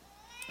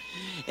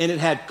 And it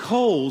had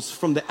coals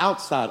from the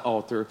outside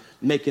altar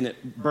making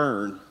it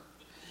burn.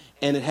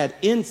 And it had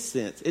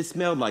incense. It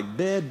smelled like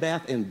Bed,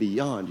 Bath, and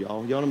Beyond,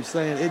 y'all. You know what I'm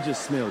saying? It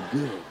just smelled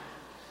good.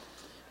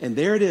 And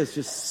there it is,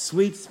 just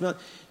sweet smell.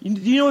 Do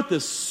you know what the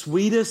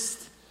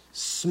sweetest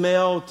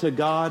smell to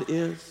God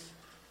is?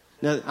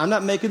 Now, I'm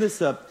not making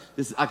this up.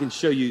 I can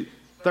show you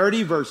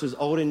 30 verses,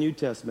 Old and New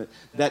Testament,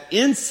 that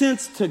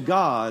incense to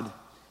God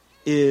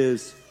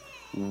is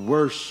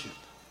worship.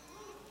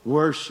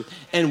 Worship.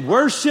 And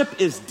worship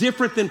is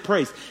different than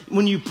praise.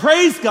 When you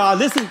praise God,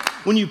 listen,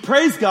 when you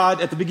praise God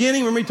at the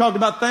beginning, when we talked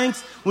about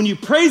thanks, when you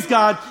praise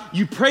God,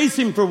 you praise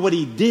him for what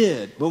he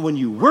did. But when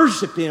you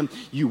worship him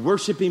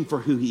for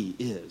who he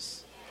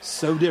is.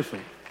 So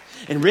different.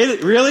 And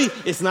really,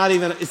 it's not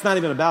even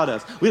about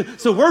us.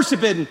 So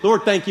worship it, and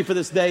Lord, thank you for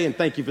this day, and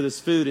thank you for this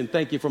food, and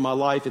thank you for my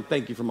life, and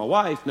thank you for my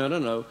wife.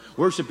 No.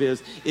 Worship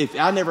is, if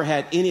I never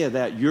had any of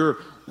that, you're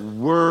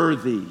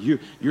worthy.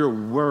 You're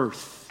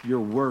worth.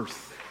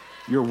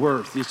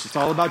 It's just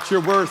all about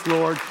your worth,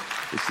 Lord.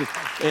 It's just,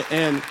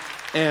 and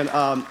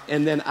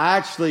then I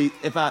actually,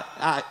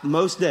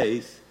 most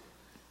days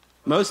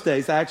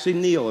I actually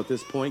kneel at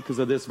this point because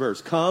of this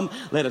verse. Come,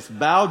 let us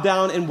bow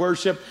down and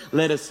worship.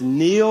 Let us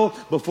kneel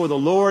before the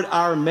Lord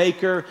our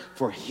Maker,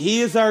 for he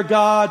is our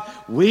God.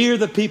 We are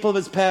the people of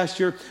his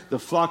pasture, the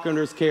flock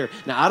under his care.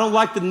 Now, I don't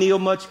like to kneel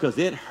much because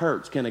it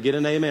hurts. Can I get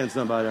an amen,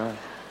 somebody?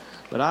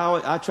 But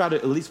I try to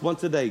at least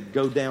once a day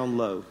go down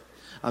low.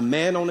 A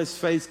man on his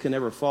face can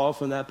never fall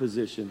from that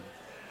position.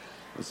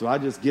 And so I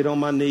just get on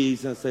my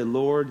knees and I say,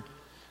 Lord,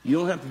 you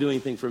don't have to do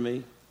anything for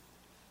me.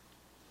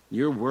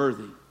 You're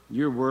worthy.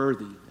 You're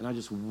worthy. And I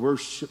just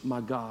worship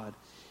my God.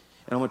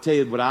 And I want to tell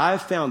you what I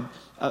have found.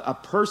 A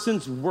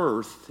person's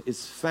worth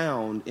is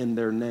found in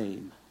their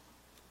name.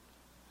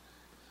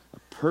 A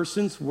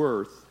person's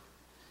worth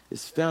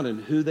is found in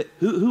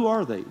who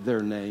are they?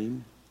 Their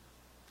name.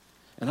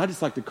 And I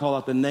just like to call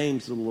out the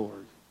names of the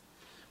Lord.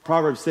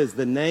 Proverbs says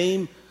the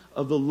name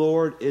of the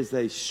Lord is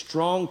a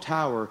strong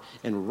tower,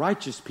 and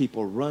righteous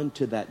people run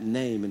to that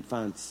name and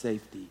find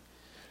safety.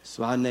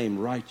 So I name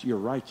you're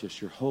righteous,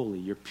 you're holy,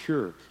 you're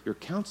pure, you're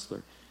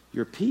counselor,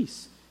 you're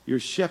peace, you're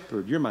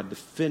shepherd, you're my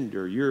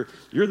defender, you're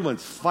the one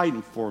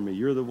fighting for me,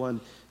 you're the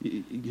one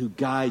who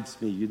guides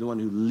me, you're the one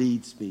who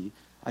leads me.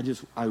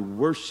 I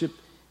worship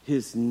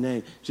his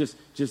name.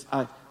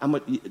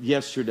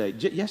 Yesterday,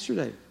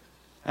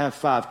 I have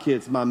 5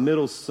 kids. My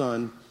middle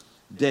son,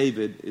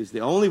 David, is the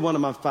only one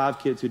of my 5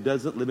 kids who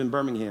doesn't live in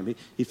Birmingham.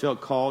 He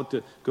felt called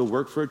to go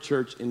work for a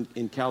church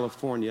in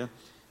California,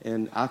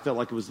 and I felt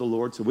like it was the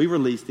Lord, so we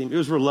released him. It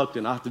was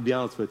reluctant, I have to be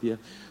honest with you,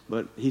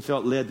 but he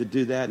felt led to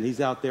do that, and he's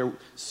out there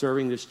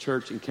serving this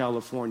church in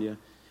California,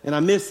 and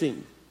I miss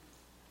him.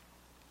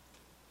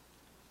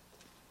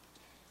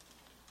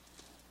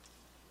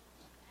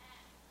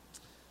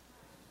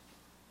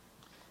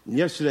 And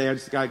yesterday,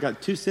 I got a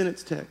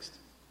 2-sentence text,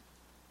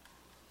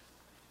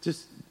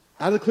 just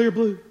out of the clear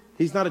blue.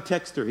 He's not a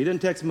texter. He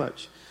doesn't text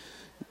much.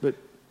 But,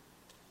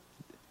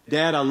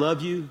 Dad, I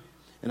love you,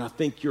 and I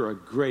think you're a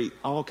great,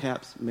 all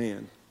caps,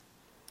 man.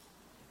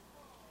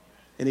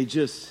 And it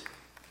was,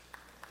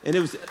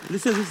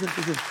 listen.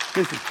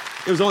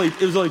 It was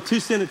only 2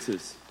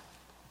 sentences.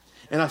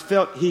 And I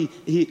felt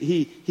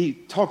he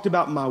talked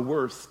about my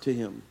worth to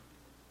him.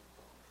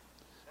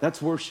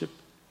 That's worship.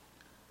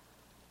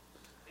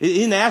 He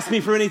didn't ask me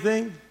for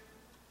anything.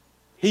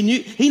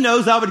 He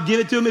knows I would give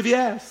it to him if he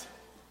asked.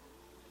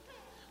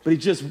 But he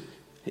just,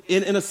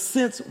 in a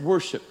sense,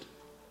 worshiped.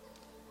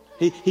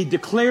 He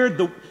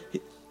declared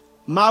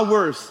my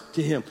words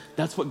to him.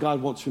 That's what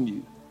God wants from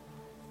you.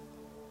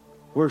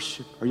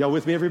 Worship. Are y'all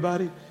with me,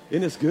 everybody?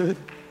 Isn't this good?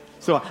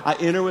 So I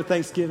enter with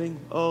thanksgiving.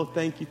 Oh,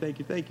 thank you, thank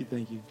you, thank you,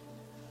 thank you.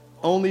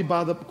 Only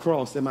by the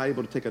cross am I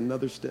able to take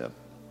another step.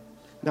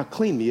 Now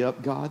clean me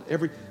up, God.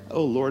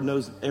 Lord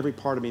knows every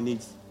part of me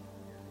needs.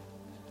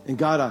 And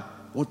God, I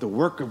want the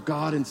work of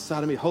God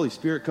inside of me. Holy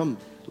Spirit, come.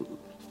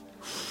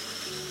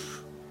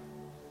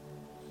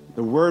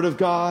 The Word of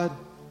God,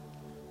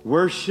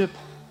 worship,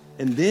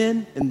 and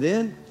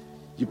then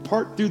you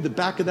part through the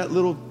back of that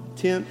little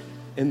tent,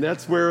 and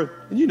that's where,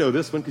 and you know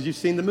this one because you've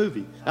seen the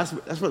movie. That's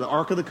where the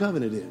Ark of the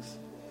Covenant is.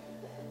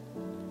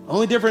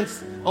 Only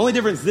difference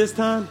this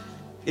time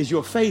is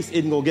your face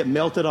isn't going to get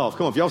melted off.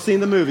 Come on, if y'all seen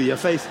the movie, your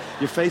face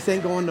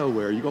ain't going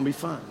nowhere. You're going to be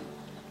fine.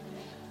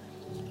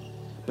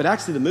 But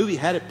actually, the movie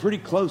had it pretty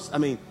close. I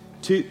mean,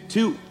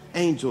 two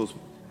angels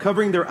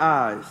covering their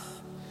eyes.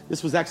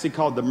 This was actually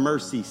called the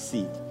mercy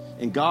seat.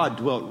 And God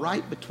dwelt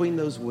right between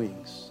those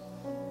wings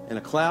in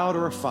a cloud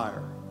or a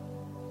fire.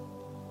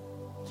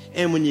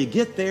 And when you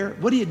get there,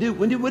 what do you do?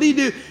 What do you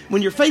do?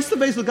 When you're face to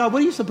face with God,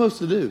 what are you supposed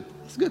to do?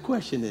 That's a good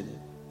question, isn't it?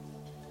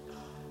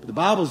 But the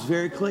Bible's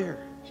very clear.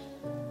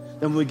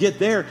 And when we get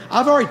there,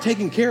 I've already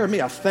taken care of me.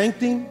 I've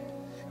thanked him.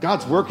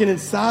 God's working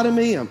inside of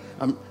me.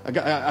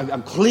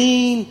 I'm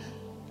clean.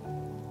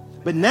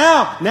 But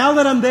now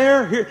that I'm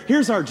there,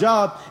 here's our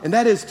job, and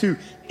that is to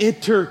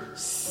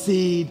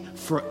intercede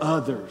for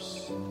others.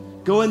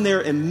 Go in there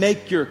and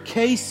make your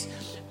case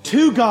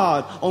to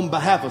God on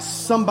behalf of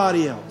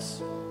somebody else.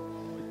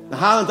 Now,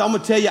 Highlands, I'm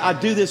going to tell you, I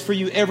do this for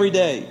you every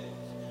day.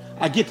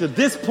 I get to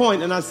this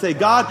point and I say,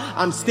 God,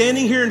 I'm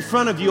standing here in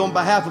front of you on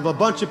behalf of a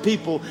bunch of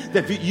people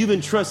that you've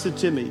entrusted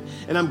to me.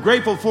 And I'm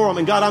grateful for them.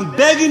 And God, I'm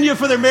begging you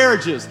for their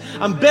marriages.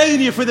 I'm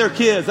begging you for their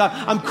kids.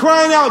 I'm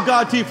crying out,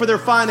 God, to you for their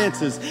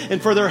finances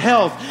and for their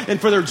health and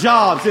for their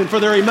jobs and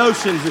for their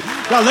emotions.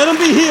 God, let them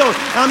be healed.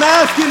 And I'm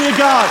asking you,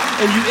 God,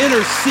 and you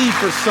intercede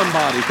for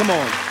somebody. Come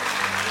on.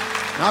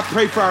 And I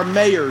pray for our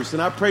mayors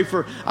and I pray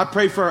for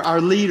our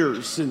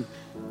leaders, and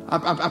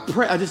I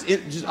pray.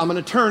 I'm an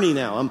attorney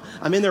now.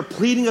 I'm in there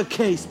pleading a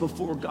case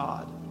before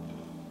God.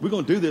 We're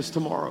going to do this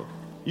tomorrow.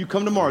 You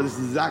come tomorrow. This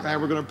is exactly how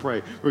we're going to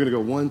pray. We're going to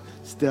go one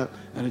step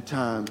at a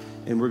time,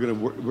 and we're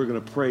going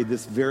to pray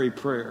this very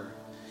prayer.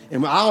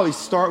 And I always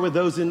start with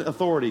those in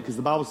authority, because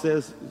the Bible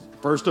says,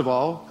 first of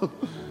all,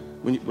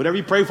 whatever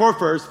you pray for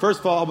first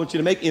of all, I want you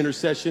to make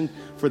intercession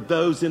for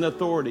those in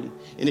authority.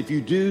 And if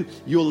you do,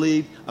 you'll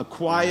lead a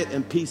quiet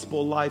and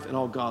peaceful life in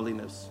all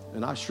godliness.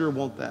 And I sure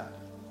want that.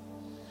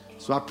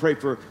 So I pray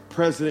for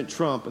President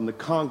Trump and the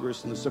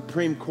Congress and the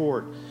Supreme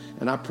Court.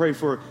 And I pray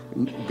for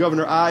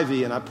Governor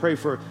Ivey, and I pray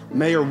for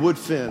Mayor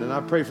Woodfin, and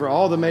I pray for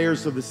all the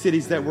mayors of the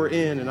cities that we're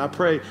in. And I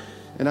pray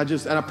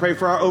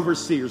for our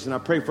overseers, and I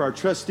pray for our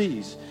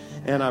trustees.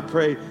 And I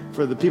pray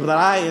for the people that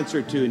I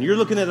answer to. And you're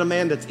looking at a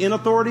man that's in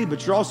authority,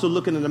 but you're also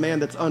looking at a man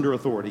that's under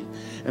authority.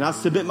 And I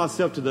submit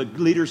myself to the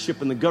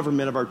leadership and the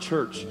government of our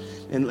church.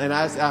 And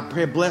I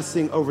pray a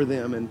blessing over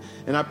them. And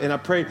I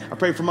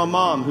pray for my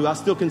mom, who I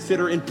still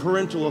consider in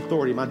parental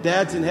authority. My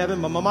dad's in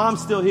heaven, but my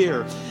mom's still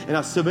here. And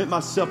I submit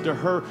myself to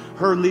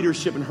her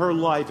leadership and her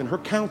life and her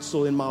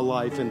counsel in my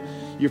life. And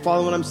you're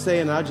following what I'm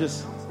saying?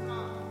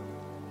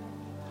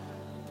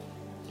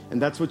 And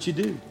that's what you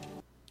do.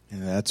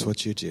 And that's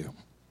what you do.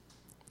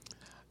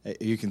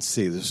 You can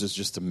see this is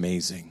just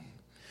amazing.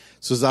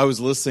 So as I was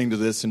listening to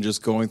this and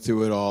just going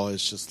through it all,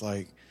 it's just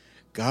like,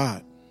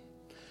 God,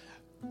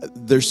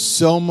 there's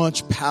so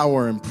much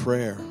power in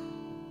prayer.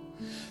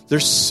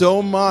 There's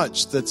so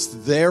much that's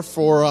there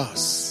for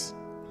us.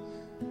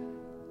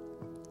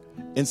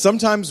 And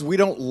sometimes we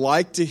don't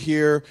like to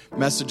hear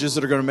messages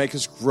that are going to make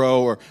us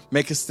grow or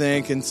make us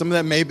think. And some of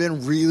that may have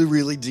been really,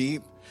 really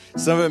deep.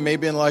 Some of it may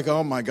have been like,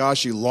 oh my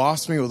gosh, you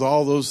lost me with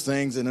all those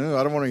things. And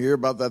I don't want to hear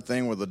about that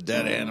thing with the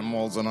dead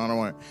animals. And I don't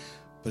want to.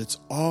 But it's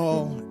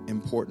all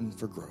important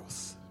for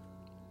growth.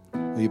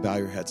 Will you bow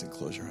your heads and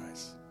close your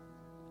eyes?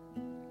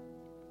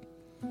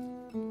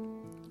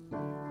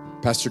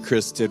 Pastor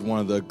Chris did one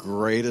of the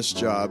greatest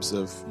jobs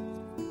of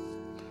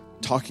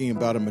talking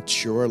about a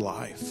mature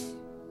life.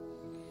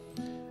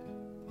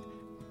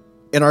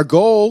 And our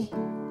goal,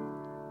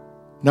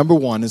 number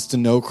one, is to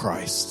know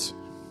Christ.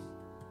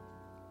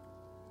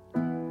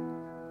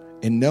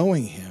 In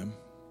knowing him,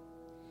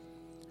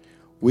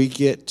 we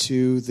get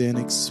to then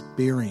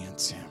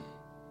experience him.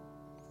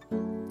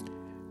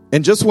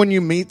 And just when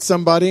you meet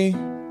somebody,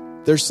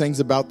 there's things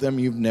about them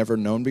you've never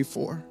known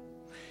before.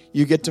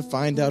 You get to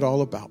find out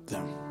all about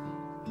them.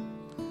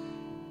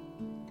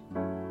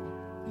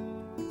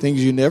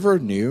 Things you never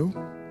knew.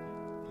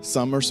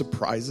 Some are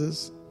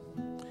surprises.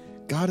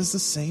 God is the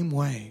same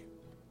way.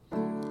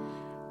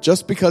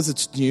 Just because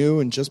it's new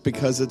and just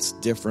because it's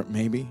different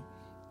maybe,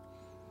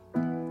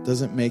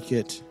 doesn't make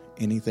it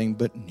anything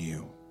but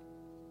new.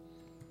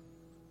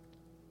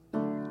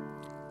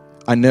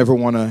 I never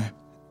want to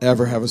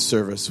ever have a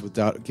service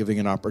without giving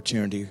an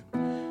opportunity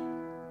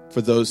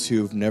for those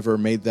who've never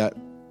made that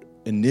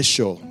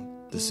initial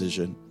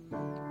decision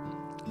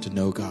to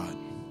know God.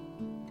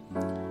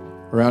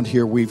 Around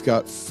here, we've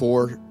got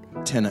 4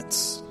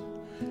 tenets.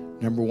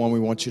 Number 1, we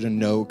want you to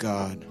know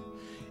God.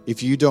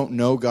 If you don't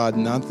know God,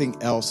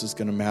 nothing else is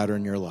going to matter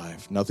in your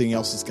life. Nothing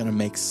else is going to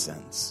make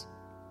sense.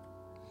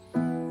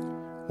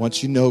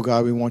 Once you know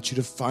God, we want you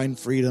to find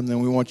freedom. Then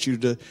we want you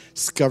to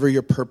discover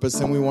your purpose.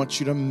 And we want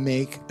you to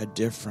make a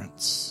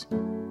difference.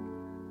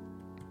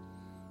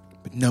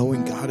 But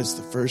knowing God is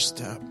the first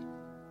step.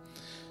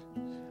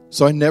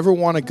 So I never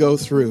want to go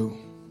through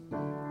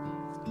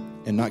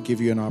and not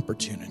give you an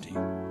opportunity.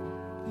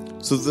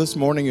 So this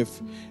morning, if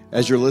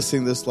as you're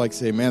listening to this, like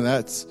say, man,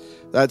 that's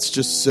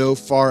just so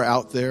far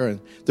out there.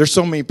 And there's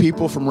so many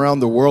people from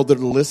around the world that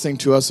are listening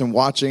to us and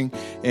watching.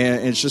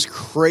 And it's just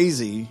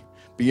crazy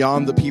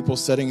beyond the people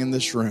sitting in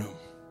this room.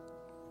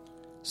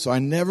 So I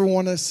never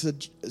want to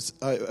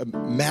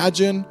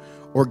imagine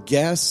or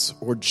guess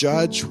or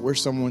judge where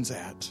someone's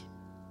at.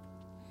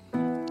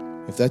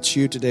 If that's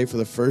you today for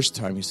the first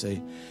time, you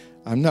say,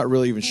 I'm not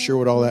really even sure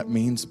what all that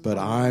means, but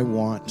I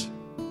want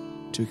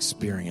to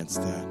experience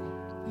that.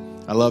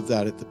 I love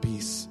that at the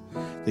peace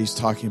that he's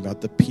talking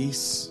about, the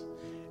peace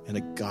and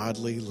a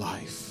godly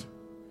life.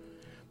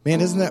 Man,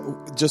 doesn't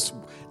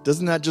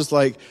that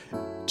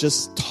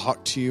just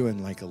talk to you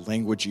in like a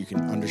language you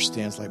can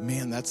understand? It's like,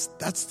 man, that's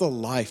the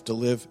life, to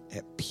live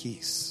at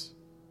peace.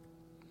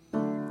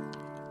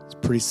 It's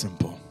pretty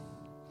simple.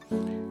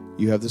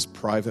 You have this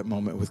private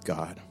moment with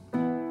God.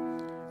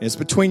 And it's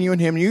between you and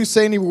him. You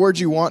say any words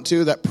you want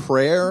to, that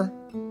prayer.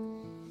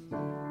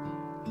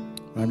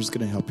 I'm just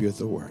going to help you with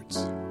the words.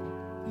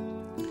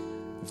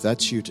 If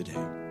that's you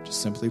today,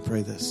 just simply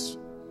pray this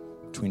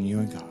between you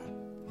and God.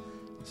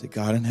 Say,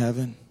 God in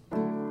heaven,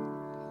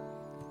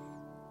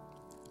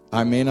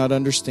 I may not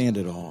understand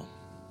it all,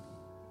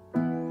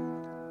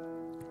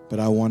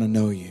 but I want to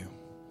know you.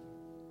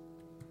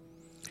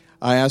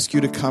 I ask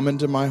you to come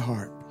into my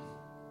heart.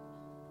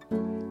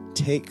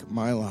 Take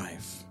my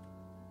life.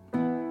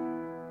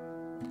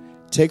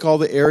 Take all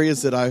the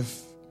areas that I've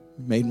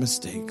made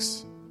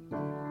mistakes,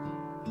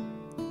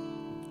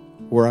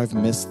 where I've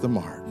missed the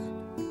mark.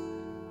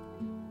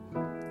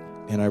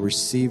 And I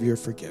receive your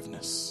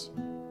forgiveness.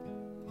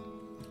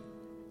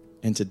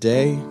 And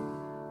today,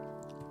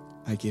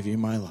 I give you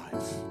my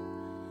life.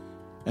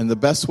 And the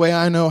best way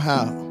I know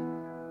how,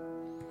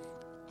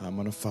 I'm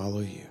going to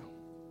follow you.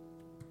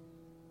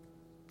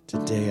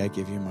 Today, I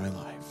give you my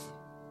life.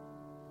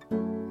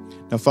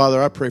 Now,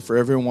 Father, I pray for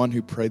everyone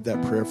who prayed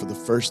that prayer for the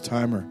first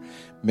time, or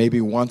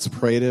maybe once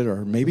prayed it,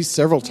 or maybe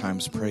several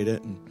times prayed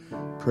it, and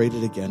prayed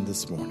it again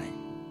this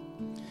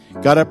morning.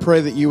 God, I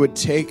pray that you would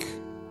take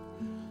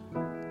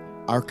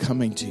our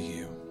coming to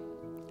you,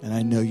 and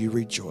I know you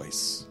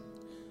rejoice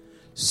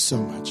so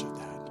much of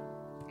that.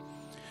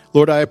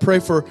 Lord, I pray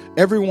for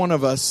every one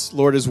of us,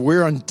 Lord, as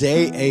we're on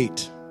day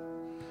 8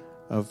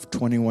 of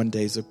 21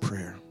 days of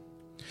prayer.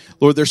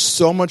 Lord, there's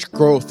so much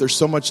growth. There's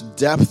so much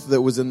depth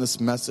that was in this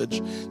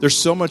message. There's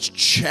so much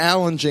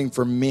challenging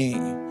for me.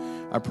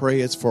 I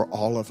pray it's for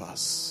all of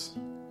us.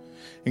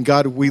 And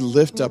God, we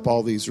lift up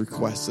all these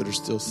requests that are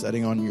still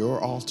sitting on your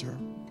altar.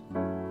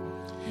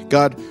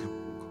 God,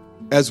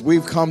 as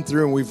we've come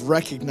through and we've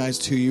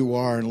recognized who you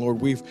are, and Lord,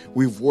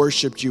 we've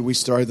worshiped you. We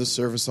started the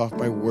service off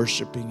by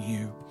worshiping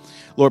you.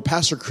 Lord,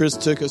 Pastor Chris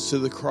took us to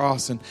the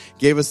cross and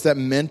gave us that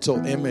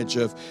mental image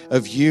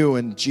of you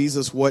and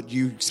Jesus, what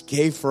you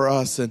gave for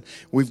us. And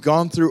we've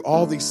gone through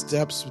all these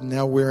steps, and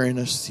now we're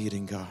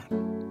interceding, God.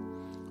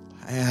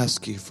 I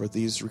ask you for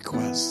these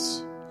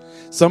requests.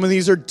 Some of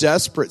these are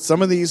desperate.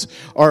 Some of these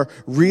are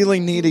really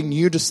needing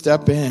you to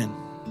step in.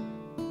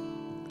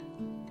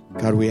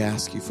 God, we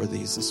ask you for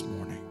these this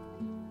morning.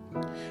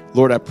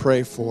 Lord, I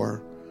pray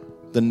for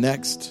the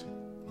next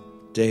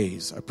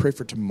days. I pray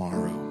for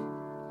tomorrow.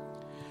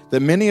 That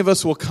many of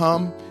us will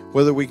come,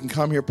 whether we can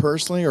come here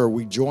personally or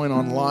we join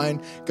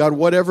online. God,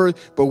 whatever,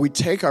 but we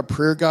take our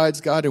prayer guides,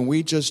 God, and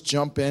we just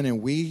jump in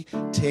and we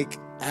take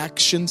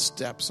action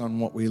steps on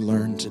what we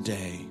learned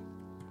today.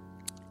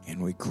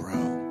 And we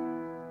grow.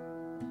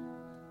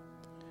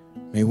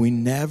 May we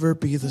never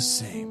be the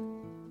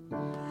same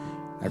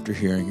after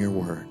hearing your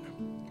word.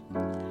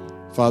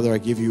 Father, I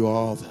give you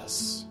all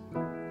this.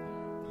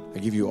 I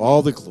give you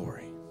all the glory.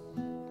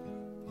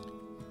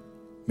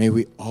 May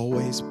we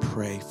always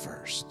pray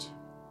first.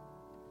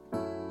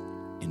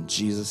 In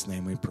Jesus'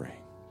 name we pray.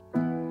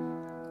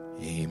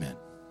 Amen.